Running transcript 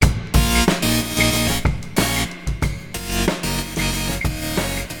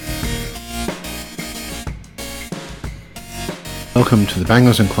Welcome to the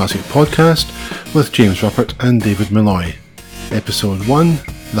Bangers and Classic podcast with James Ruppert and David Malloy. Episode 1,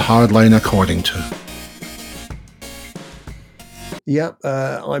 The Hard Line According to.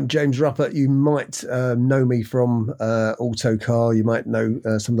 I'm James Ruppert. You might know me from Autocar. You might know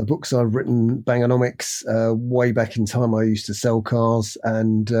some of the books I've written, Bangonomics. Way back in time, I used to sell cars,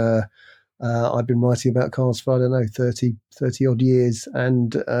 and I've been writing about cars for, 30 odd years,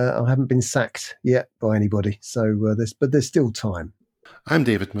 and I haven't been sacked yet by anybody. So there's still time. I'm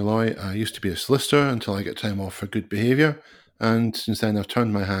David Malloy. I used to be a solicitor until I got time off for good behaviour, and since then I've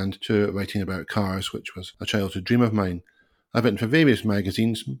turned my hand to writing about cars, which was a childhood dream of mine. I've written for various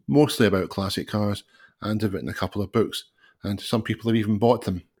magazines, mostly about classic cars, and I've written a couple of books, and some people have even bought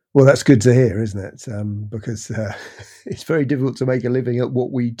them. Well, that's good to hear, isn't it? Because it's very difficult to make a living at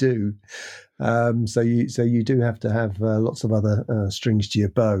what we do. So you do have to have lots of other strings to your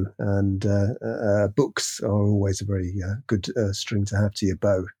bow, and books are always a very good string to have to your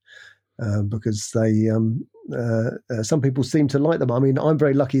bow. Because they, some people seem to like them. I mean, I'm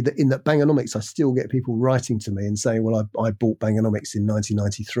very lucky that in that Bangonomics, I still get people writing to me and saying, well, I bought Bangonomics in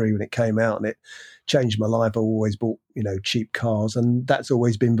 1993 when it came out and it changed my life. I always bought, cheap cars, and that's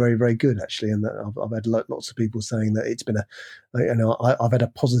always been very, very good, actually. And I've had lots of people saying that it's been I've had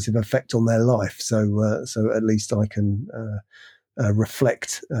a positive effect on their life. So at least I can,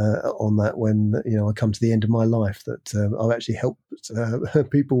 reflect on that when I come to the end of my life, that I've actually helped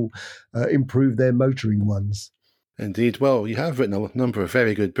people improve their motoring ones. Indeed. Well, you have written a number of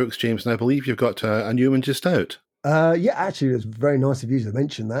very good books, James, and I believe you've got a new one just out. Actually, it's very nice of you to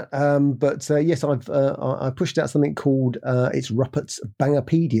mention that. But yes, I pushed out something called it's Ruppert's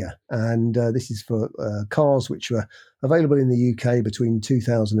Bangopedia, and this is for cars which were available in the UK between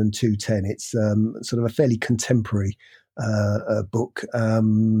 2000 and 2010. It's sort of a fairly contemporary book.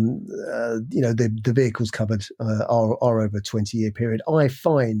 The vehicles covered are over a 20-year period. I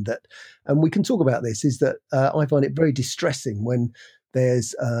find that, and we can talk about this, is that I find it very distressing when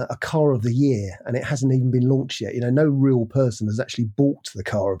there's a car of the year and it hasn't even been launched yet. No real person has actually bought the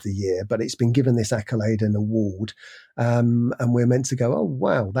car of the year, but it's been given this accolade and award, and we're meant to go, oh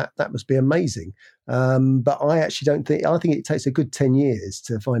wow, that must be amazing. But I actually don't think. I think it takes a good 10 years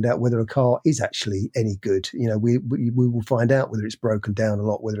to find out whether a car is actually any good. We will find out whether it's broken down a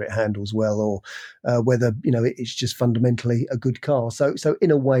lot, whether it handles well, or whether it's just fundamentally a good car. So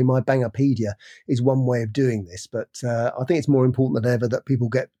in a way, my Bangopedia is one way of doing this. But I think it's more important than ever that people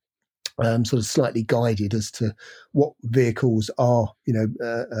get sort of slightly guided as to what vehicles are,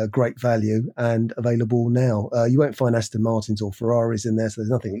 great value and available now. You won't find Aston Martins or Ferraris in there, so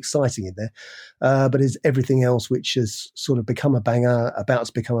there's nothing exciting in there. But there's everything else which has sort of become a banger, about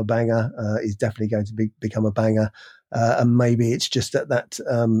to become a banger, is definitely going to become a banger. And maybe it's just at that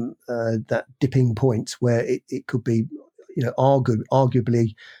dipping point where it could be,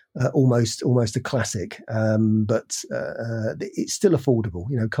 arguably almost a classic, but it's still affordable.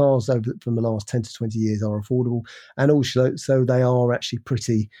 Cars from the last 10 to 20 years are affordable, and also so they are actually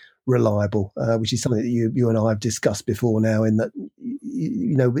pretty reliable, which is something that you and I have discussed before now, in that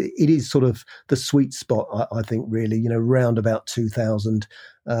it is sort of the sweet spot, I think, really. Round about 2000,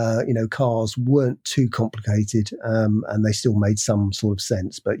 cars weren't too complicated, and they still made some sort of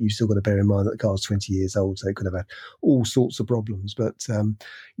sense, but you've still got to bear in mind that the car's 20 years old, so it could have had all sorts of problems. But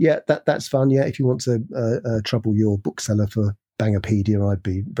that's fun. Yeah, if you want to trouble your bookseller for Bangopedia, I'd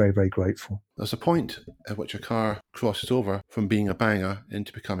be very, very grateful. There's a point at which a car crosses over from being a banger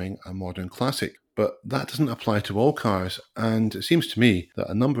into becoming a modern classic, but that doesn't apply to all cars, and it seems to me that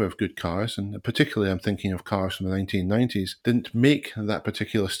a number of good cars, and particularly I'm thinking of cars from the 1990s, didn't make that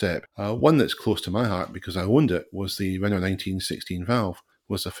particular step. One that's close to my heart, because I owned it, was the Renault 1916 Valve. It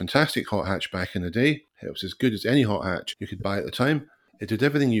was a fantastic hot hatch back in the day. It was as good as any hot hatch you could buy at the time. It did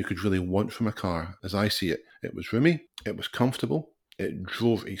everything you could really want from a car, as I see it. It was roomy, it was comfortable, it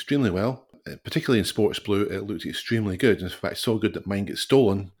drove extremely well. Particularly in Sports Blue, it looked extremely good. In fact, so good that mine gets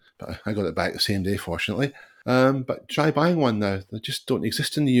stolen, but I got it back the same day, fortunately. But try buying one now. They just don't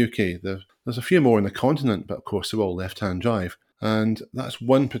exist in the UK. There's a few more on the continent, but of course they're all left-hand drive. And that's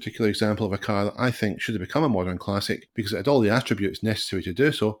one particular example of a car that I think should have become a modern classic, because it had all the attributes necessary to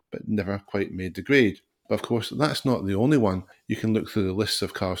do so, but never quite made the grade. But of course, that's not the only one. You can look through the lists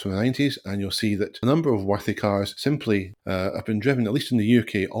of cars from the 90s and you'll see that a number of worthy cars simply have been driven, at least in the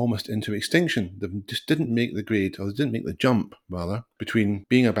UK, almost into extinction. They just didn't make the grade, or they didn't make the jump, rather, between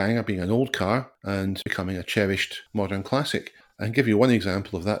being a banger, being an old car, and becoming a cherished modern classic. I can give you one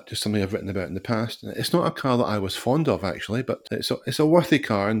example of that, just something I've written about in the past. It's not a car that I was fond of, actually, but it's a worthy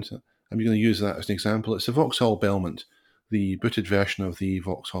car, and I'm going to use that as an example. It's the Vauxhall Belmont, the booted version of the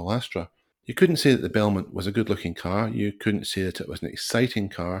Vauxhall Astra. You couldn't say that the Belmont was a good-looking car. You couldn't say that it was an exciting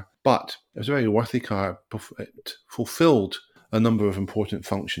car, but it was a very worthy car. It fulfilled a number of important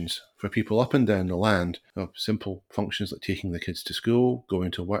functions for people up and down the land. Simple functions like taking the kids to school,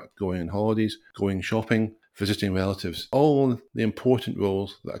 going to work, going on holidays, going shopping, visiting relatives. All the important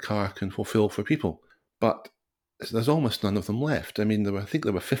roles that a car can fulfill for people. But there's almost none of them left. I mean, I think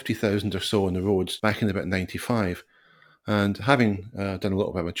there were 50,000 or so on the roads back in about 95. And having done a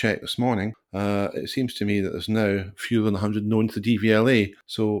little bit of a check this morning, it seems to me that there's now fewer than 100 known to the DVLA.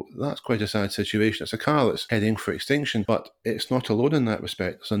 So that's quite a sad situation. It's a car that's heading for extinction, but it's not alone in that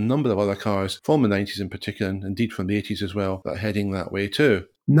respect. There's a number of other cars from the 90s in particular, and indeed from the 80s as well, that are heading that way too.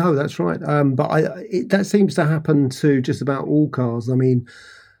 No, that's right. But that seems to happen to just about all cars. I mean,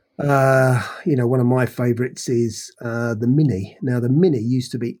 one of my favourites is the Mini. Now, the Mini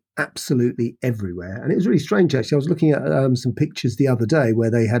used to be absolutely everywhere, and it was really strange. Actually, I was looking at some pictures the other day where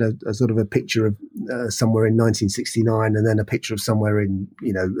they had a sort of a picture of somewhere in 1969, and then a picture of somewhere in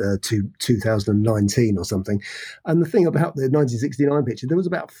 2019 or something. And the thing about the 1969 picture, there was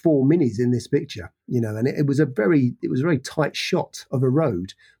about 4 Minis in this picture, and it was a very tight shot of a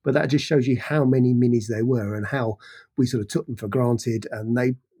road, but that just shows you how many Minis there were and how we sort of took them for granted, and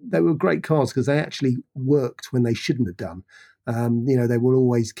they were great cars because they actually worked when they shouldn't have done. They will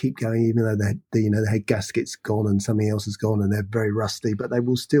always keep going, even though the head gasket's gone and something else has gone and they're very rusty, but they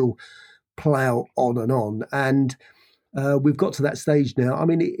will still plough on and on. And we've got to that stage now. I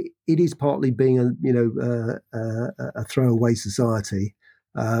mean, it is partly being a throwaway society.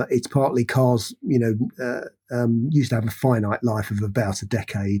 It's partly cars, used to have a finite life of about a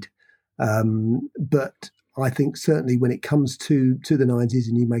decade. But I think certainly when it comes to the 90s,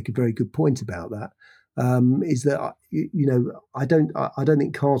 and you make a very good point about that, is that I don't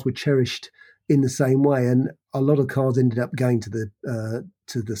think cars were cherished in the same way, and a lot of cars ended up going to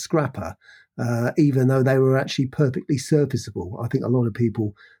the scrapper, even though they were actually perfectly serviceable. I think a lot of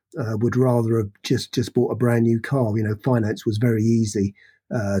people would rather have just bought a brand new car. Finance was very easy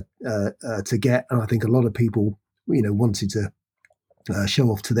to get, and I think a lot of people wanted to show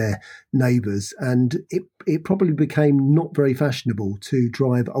off to their neighbours, and it probably became not very fashionable to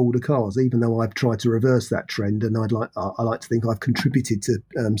drive older cars, even though I've tried to reverse that trend, and I like to think I've contributed to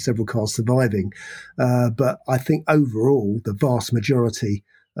several cars surviving. But I think overall, the vast majority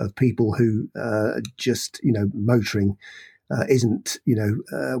of people who motoring isn't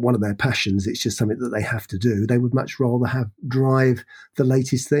one of their passions, it's just something that they have to do, they would much rather drive the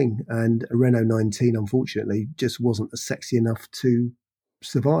latest thing. And a Renault 19, unfortunately, just wasn't sexy enough to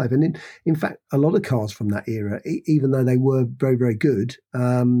survive. And in fact, a lot of cars from that era, even though they were very, very good,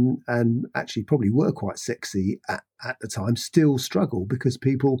 and actually probably were quite sexy at the time, still struggle because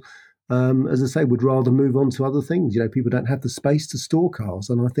people, as I say, would rather move on to other things. People don't have the space to store cars,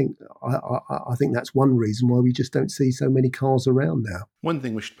 and I think that's one reason why we just don't see so many cars around now. One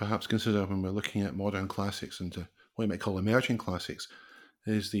thing we should perhaps consider when we're looking at modern classics and what you might call emerging classics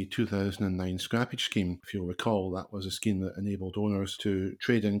is the 2009 scrappage scheme. If you'll recall, that was a scheme that enabled owners to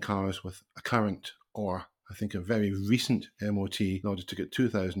trade in cars with a current or I think a very recent MOT in order to get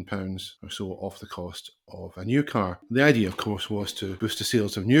 £2,000 or so off the cost of a new car. The idea, of course, was to boost the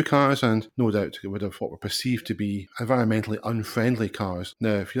sales of new cars and no doubt to get rid of what were perceived to be environmentally unfriendly cars.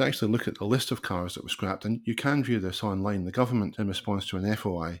 Now, if you actually look at the list of cars that were scrapped, and you can view this online, the government, in response to an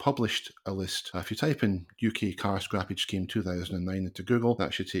FOI, published a list. If you type in UK Car Scrappage Scheme 2009 into Google,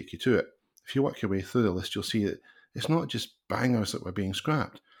 that should take you to it. If you work your way through the list, you'll see that it's not just bangers that were being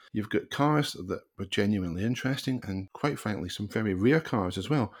scrapped. You've got cars that were genuinely interesting and, quite frankly, some very rare cars as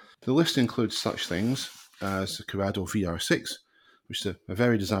well. The list includes such things as the Corrado VR6, which is a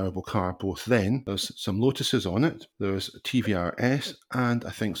very desirable car both then. There's some Lotuses on it, there's a TVR S, and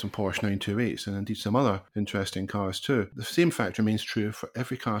I think some Porsche 928s, and indeed some other interesting cars too. The same fact remains true for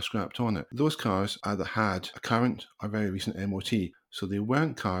every car scrapped on it. Those cars either had a current or very recent MOT, so they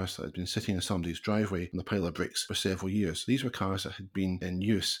weren't cars that had been sitting in somebody's driveway on a pile of bricks for several years. These were cars that had been in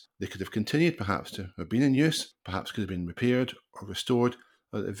use. They could have continued perhaps to have been in use, perhaps could have been repaired or restored,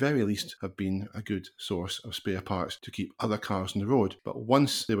 or at the very least have been a good source of spare parts to keep other cars on the road. But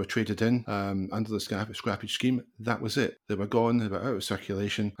once they were traded in under the scrappage scheme, that was it. They were gone, they were out of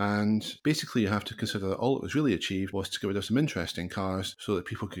circulation, and basically you have to consider that all it was really achieved was to get rid of some interesting cars so that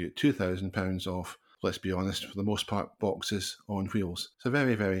people could get £2,000 off, let's be honest, for the most part, boxes on wheels. It's a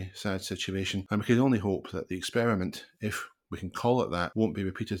very, very sad situation, and we can only hope that the experiment, if we can call it that, won't be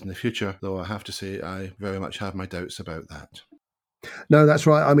repeated in the future, though I have to say I very much have my doubts about that. No, that's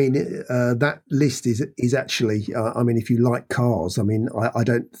right. I mean, that list is actually. I mean, if you like cars, I mean, I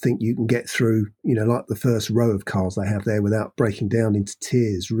don't think you can get through, like the first row of cars they have there without breaking down into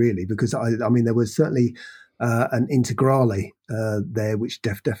tears, really. Because I mean, there was certainly an Integrale there, which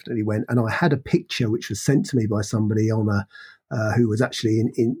definitely went. And I had a picture which was sent to me by somebody on who was actually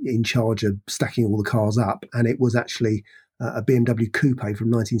in charge of stacking all the cars up, and it was actually a BMW Coupe from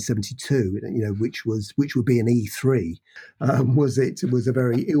 1972, which would be an E3. It was a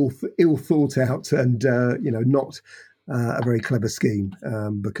very ill thought out and not a very clever scheme,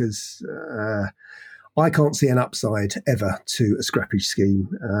 because I can't see an upside ever to a scrappage scheme.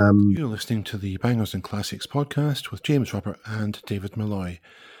 You're listening to the Bangers and Classics podcast with James Robert and David Malloy.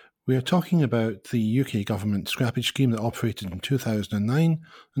 We are talking about the UK government scrappage scheme that operated in 2009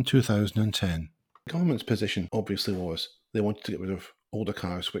 and 2010. The government's position obviously was they wanted to get rid of older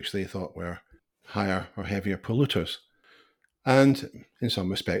cars which they thought were higher or heavier polluters. And in some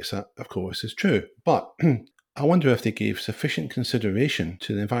respects that, of course, is true. But I wonder if they gave sufficient consideration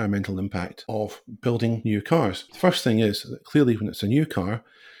to the environmental impact of building new cars. The first thing is that clearly when it's a new car,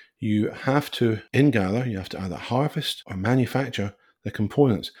 you have to ingather, you have to either harvest or manufacture the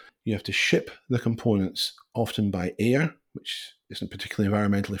components. You have to ship the components, often by air, which isn't particularly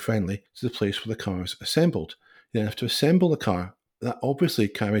environmentally friendly, to the place where the car is assembled. You then have to assemble the car. That obviously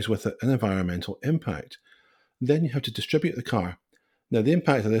carries with it an environmental impact. Then you have to distribute the car. Now, the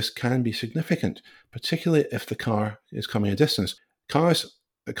impact of this can be significant, particularly if the car is coming a distance. Cars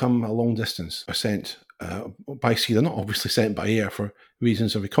that come a long distance are sent by sea. They're not obviously sent by air for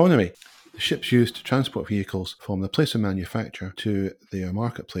reasons of economy. The ships used to transport vehicles from the place of manufacture to their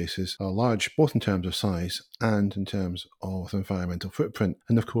marketplaces are large, both in terms of size and in terms of environmental footprint.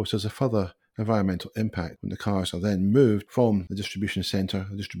 And of course, there's a further environmental impact when the cars are then moved from the distribution centre,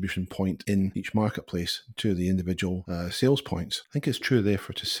 the distribution point in each marketplace, to the individual sales points. I think it's true,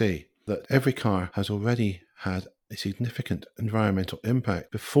 therefore, to say that every car has already had a significant environmental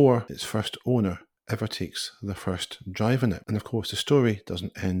impact before its first owner ever takes the first drive in it. And of course, the story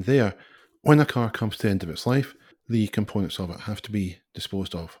doesn't end there. When a car comes to the end of its life, the components of it have to be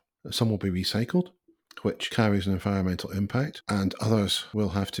disposed of. Some will be recycled, which carries an environmental impact, and others will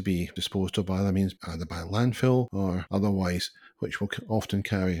have to be disposed of by other means, either by landfill or otherwise, which will often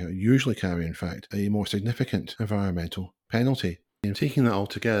carry, or usually carry in fact, a more significant environmental penalty. In taking that all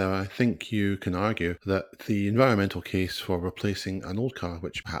together, I think you can argue that the environmental case for replacing an old car,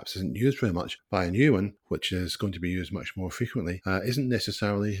 which perhaps isn't used very much, by a new one, which is going to be used much more frequently, isn't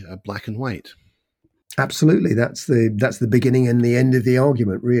necessarily black and white. Absolutely, that's the beginning and the end of the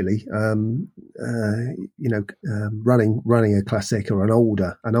argument, really. Running a classic or an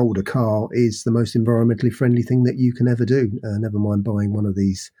older car is the most environmentally friendly thing that you can ever do. Never mind buying one of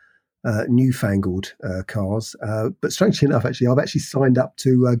these newfangled cars. But strangely enough, actually, I've actually signed up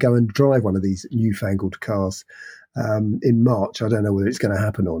to go and drive one of these newfangled cars in March. I don't know whether it's going to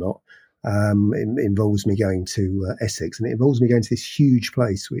happen or not. It involves me going to Essex, and it involves me going to this huge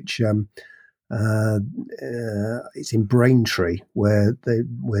place, which it's in Braintree, where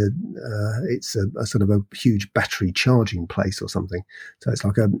it's a sort of a huge battery charging place or something. So it's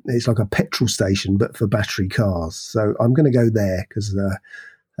like a petrol station, but for battery cars. So I'm going to go there because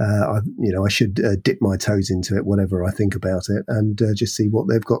I should dip my toes into it, whatever I think about it, and just see what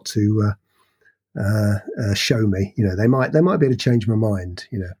they've got to show me. They might be able to change my mind.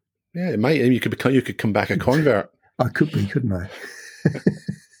 Yeah, it might. You could come back a convert. I could be, couldn't I?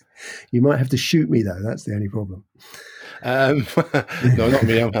 You might have to shoot me though. That's the only problem. No, not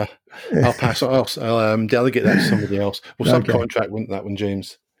me. I'll pass it off. I'll delegate that to somebody else. We'll subcontract that one,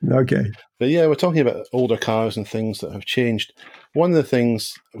 James. Okay. But yeah, we're talking about older cars and things that have changed. One of the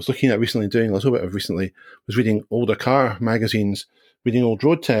things I was looking at recently, doing a little bit of recently, was reading older car magazines, reading old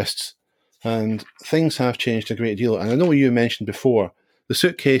road tests, and things have changed a great deal. And I know you mentioned before the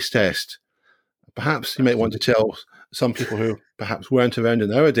suitcase test. Perhaps you might want to tell some people who perhaps weren't around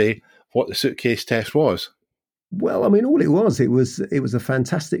in our day what the suitcase test was. Well, I mean, all it was a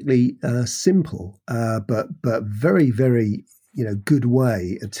fantastically simple but very, very good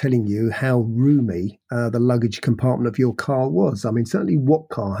way of telling you how roomy the luggage compartment of your car was. I mean, certainly what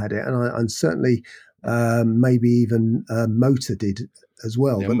car had it, and certainly maybe even Motor did as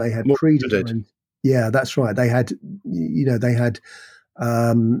well. Yeah, but they had predetermined. Yeah, that's right. They had,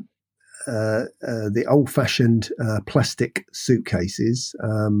 the old-fashioned plastic suitcases,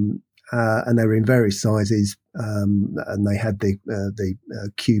 and they were in various sizes, and they had the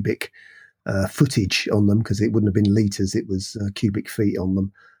cubic footage on them, because it wouldn't have been litres, it was cubic feet on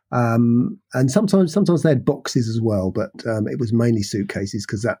them. And sometimes they had boxes as well, but it was mainly suitcases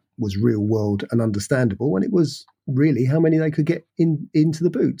because that was real world and understandable, and it was really how many they could get into the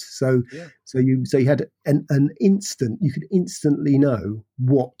boot. So you had an instant, you could instantly know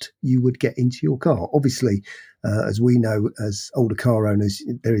what you would get into your car. Obviously, as we know as older car owners,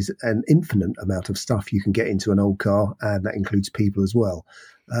 there is an infinite amount of stuff you can get into an old car, and that includes people as well.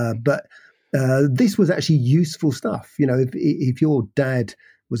 But this was actually useful stuff. If your dad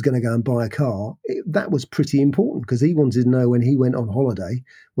was going to go and buy a car, that was pretty important because he wanted to know when he went on holiday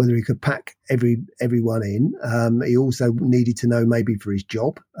whether he could pack everyone in. He also needed to know maybe for his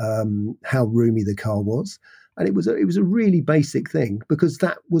job how roomy the car was. And it was a really basic thing because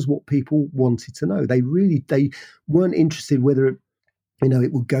that was what people wanted to know. They weren't interested whether it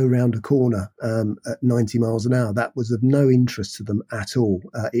would go round a corner at 90 miles an hour. That was of no interest to them at all.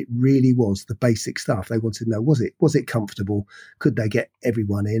 It really was the basic stuff. They wanted to know, was it comfortable? Could they get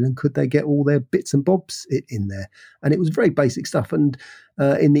everyone in? And could they get all their bits and bobs in there? And it was very basic stuff. And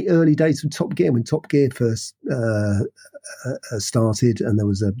in the early days of Top Gear, when Top Gear first started, and there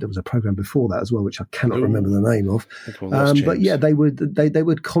was a program before that as well, which I cannot remember the name of. But yeah, they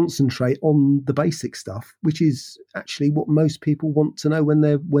would concentrate on the basic stuff, which is actually what most people want to know when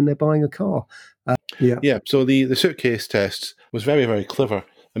they're buying a car. So the suitcase test was very, very clever.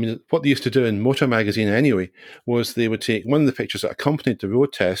 I mean, what they used to do in Motor Magazine anyway was they would take one of the pictures that accompanied the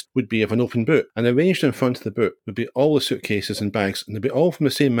road test would be of an open boot, and arranged in front of the boot would be all the suitcases and bags, and they'd be all from the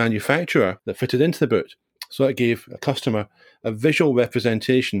same manufacturer that fitted into the boot. So that gave a customer a visual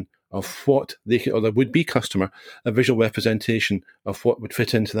representation of what they could, or the would-be customer, a visual representation of what would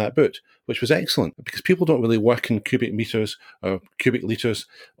fit into that boot, which was excellent because people don't really work in cubic meters or cubic litres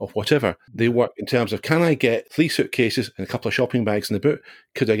or whatever. They work in terms of, can I get 3 suitcases and a couple of shopping bags in the boot?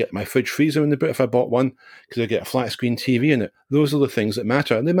 Could I get my fridge freezer in the boot if I bought one? Could I get a flat screen TV in it? Those are the things that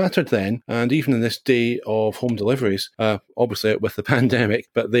matter. And they mattered then, and even in this day of home deliveries, obviously with the pandemic,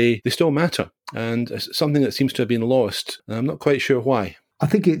 but they still matter. And it's something that seems to have been lost. And I'm not quite sure why. I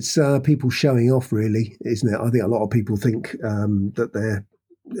think it's people showing off, really, isn't it? I think a lot of people think that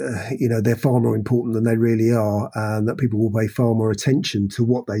they're far more important than they really are, and that people will pay far more attention to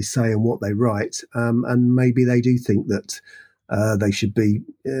what they say and what they write. And maybe they do think that they should be,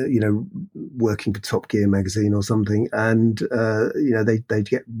 working for Top Gear magazine or something, and they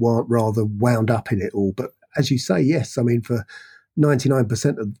get rather wound up in it all. But as you say, yes, I mean, for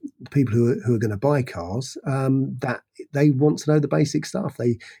 99% of the people who are going to buy cars, that they want to know the basic stuff.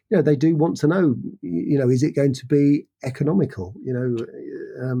 They do want to know, is it going to be economical?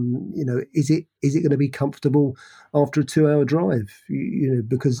 Is it going to be comfortable after a 2-hour drive?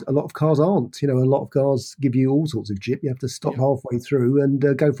 Because a lot of cars aren't. A lot of cars give you all sorts of jip. You have to stop halfway through and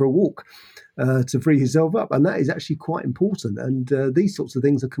go for a walk to free yourself up, and that is actually quite important. And these sorts of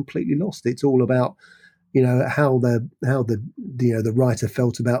things are completely lost. It's all about how the writer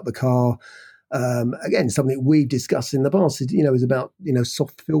felt about the car. Again, something we've discussed in the past is about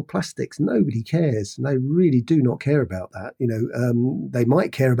soft fill plastics. Nobody cares. They really do not care about that. They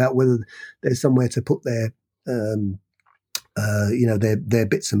might care about whether there's somewhere to put their their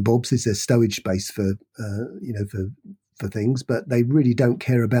bits and bobs. Is there stowage space for things? But they really don't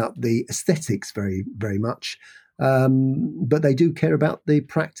care about the aesthetics very, very much. But they do care about the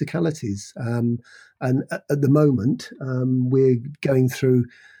practicalities. And at the moment, we're going through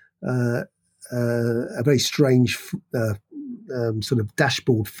a very strange sort of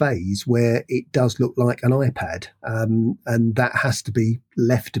dashboard phase where it does look like an iPad, and that has to be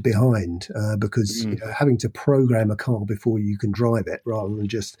left behind because having to program a car before you can drive it, rather than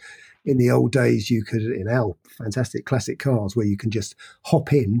just in the old days you could, in our fantastic classic cars, where you can just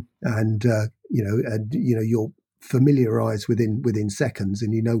hop in and you're familiarized within seconds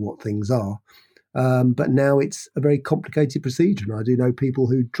and you know what things are. But now it's a very complicated procedure. And I do know people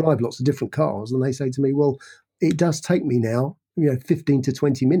who drive lots of different cars, and they say to me, well, it does take me now 15 to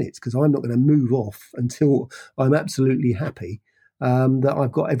 20 minutes because I'm not going to move off until I'm absolutely happy that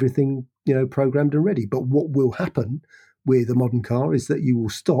I've got everything programmed and ready. But what will happen with a modern car is that you will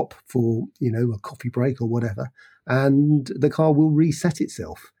stop for a coffee break or whatever, and the car will reset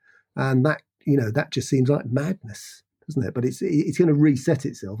itself. And that that just seems like madness, doesn't it? But it's going to reset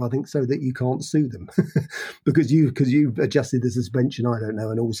itself, I think, so that you can't sue them because you've adjusted the suspension, I don't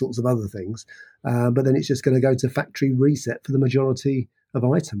know, and all sorts of other things. But then it's just going to go to factory reset for the majority of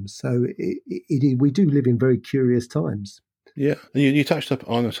items. So we do live in very curious times. Yeah, and you touched up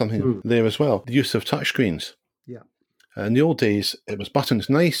on something there as well, the use of touchscreens. Yeah. In the old days, it was buttons,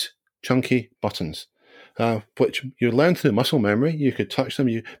 nice, chunky buttons. which you learn through muscle memory. You could touch them.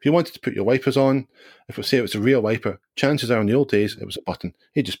 If you wanted to put your wipers on, if it was a rear wiper, chances are in the old days it was a button.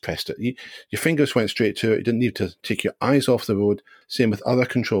 You just pressed it. Your fingers went straight to it. You didn't need to take your eyes off the road. Same with other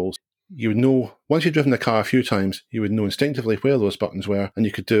controls. You would know, once you'd driven the car a few times, you would know instinctively where those buttons were, and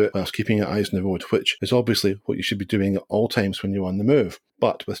you could do it whilst keeping your eyes on the road, which is obviously what you should be doing at all times when you're on the move.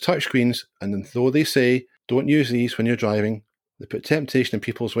 But with touchscreens, and though they say, don't use these when you're driving, they put temptation in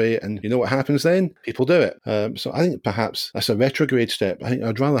people's way, and you know what happens then? People do it. So I think perhaps that's a retrograde step. I think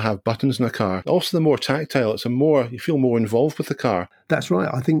I'd rather have buttons in a car. Also, the more tactile, you feel more involved with the car. That's right.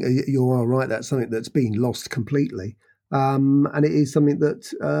 I think you are right. That's something that's been lost completely. And it is something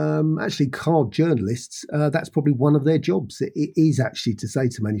that actually car journalists, that's probably one of their jobs. It is actually to say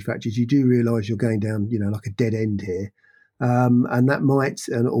to manufacturers, you do realise you're going down, like a dead end here. And that might,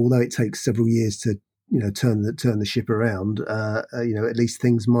 and although it takes several years to, turn the ship around, at least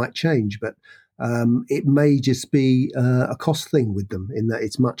things might change. But it may just be a cost thing with them, in that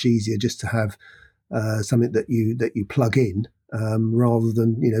it's much easier just to have something that you plug in rather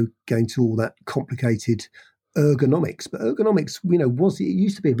than, going to all that complicated ergonomics. But ergonomics, it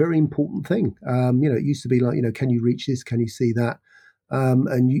used to be a very important thing. It used to be like, can you reach this? Can you see that?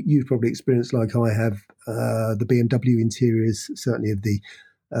 And you've probably experienced, like I have, the BMW interiors, certainly of the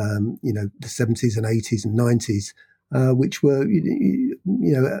 70s and 80s and 90s, which were,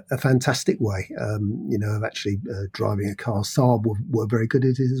 a fantastic way, of actually driving a car. Saab were very good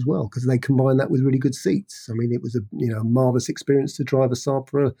at it as well, because they combined that with really good seats. I mean, it was a marvelous experience to drive a Saab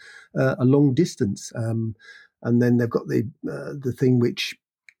for a long distance. And then they've got the thing which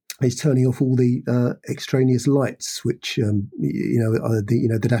is turning off all the extraneous lights, which are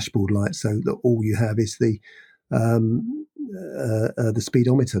the dashboard lights, so that all you have is the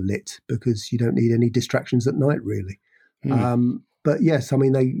speedometer lit, because you don't need any distractions at night, really. But yes, I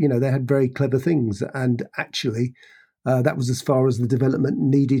mean, they had very clever things, and actually that was as far as the development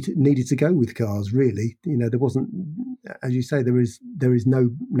needed to go with cars, really. There wasn't, as you say, there is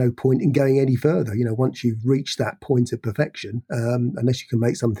no point in going any further. Once you've reached that point of perfection, unless you can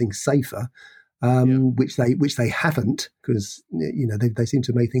make something safer, which they haven't, because they seem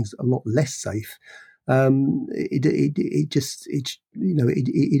to make things a lot less safe. It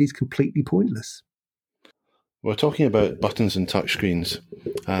is completely pointless. We're talking about buttons and touchscreens,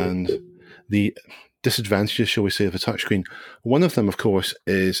 and the disadvantages, shall we say, of a touchscreen. One of them, of course,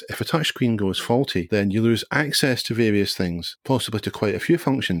 is if a touchscreen goes faulty, then you lose access to various things, possibly to quite a few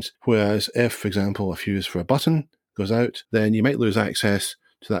functions. Whereas if, for example, a fuse for a button goes out, then you might lose access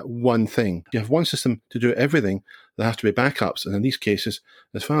to that one thing. You have one system to do everything. There have to be backups, and in these cases,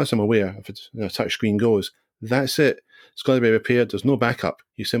 as far as I'm aware, if it's, a touchscreen goes, that's it. It's got to be repaired. There's no backup.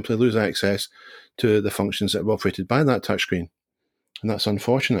 You simply lose access to the functions that were operated by that touchscreen, and that's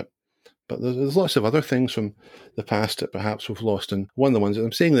unfortunate. But there's lots of other things from the past that perhaps we've lost, and one of the ones, and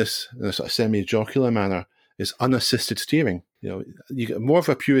I'm saying this in a sort of semi-jocular manner, is unassisted steering. You get more of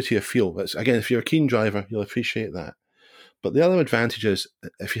a purity of feel. Again, if you're a keen driver, you'll appreciate that. But the other advantage is,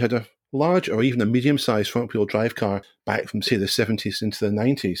 if you had a large or even a medium-sized front-wheel drive car back from, say, the 70s into the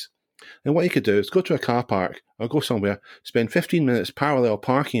 90s, then what you could do is go to a car park or go somewhere, spend 15 minutes parallel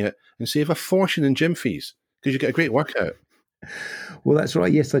parking it, and save a fortune in gym fees, because you get a great workout. Well, that's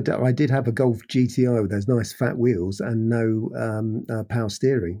right. Yes, I did have a Golf GTI with those nice fat wheels and no power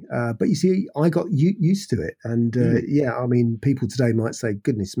steering. But you see, I got used to it. And I mean, people today might say,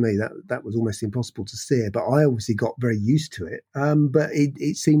 goodness me, that was almost impossible to steer. But I obviously got very used to it. But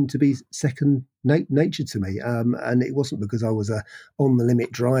it seemed to be second nature to me. And it wasn't because I was a on the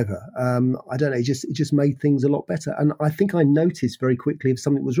limit driver. I don't know. It just made things a lot better. And I think I noticed very quickly if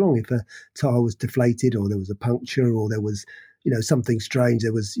something was wrong, if a tire was deflated or there was a puncture or there was, something strange.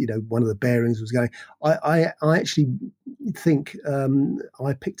 There was, one of the bearings was going. I actually think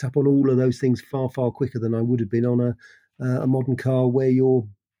I picked up on all of those things far, far quicker than I would have been on a modern car where you're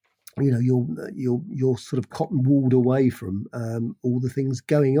sort of cotton wooled away from all the things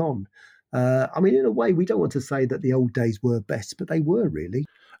going on. I mean, in a way, we don't want to say that the old days were best, but they were really.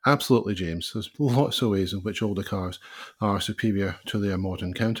 Absolutely, James. There's lots of ways in which older cars are superior to their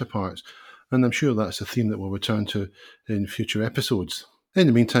modern counterparts. And I'm sure that's a theme that we'll return to in future episodes. In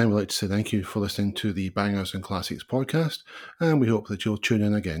the meantime, we'd like to say thank you for listening to the Bangers and Classics podcast, and we hope that you'll tune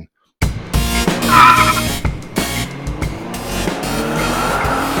in again.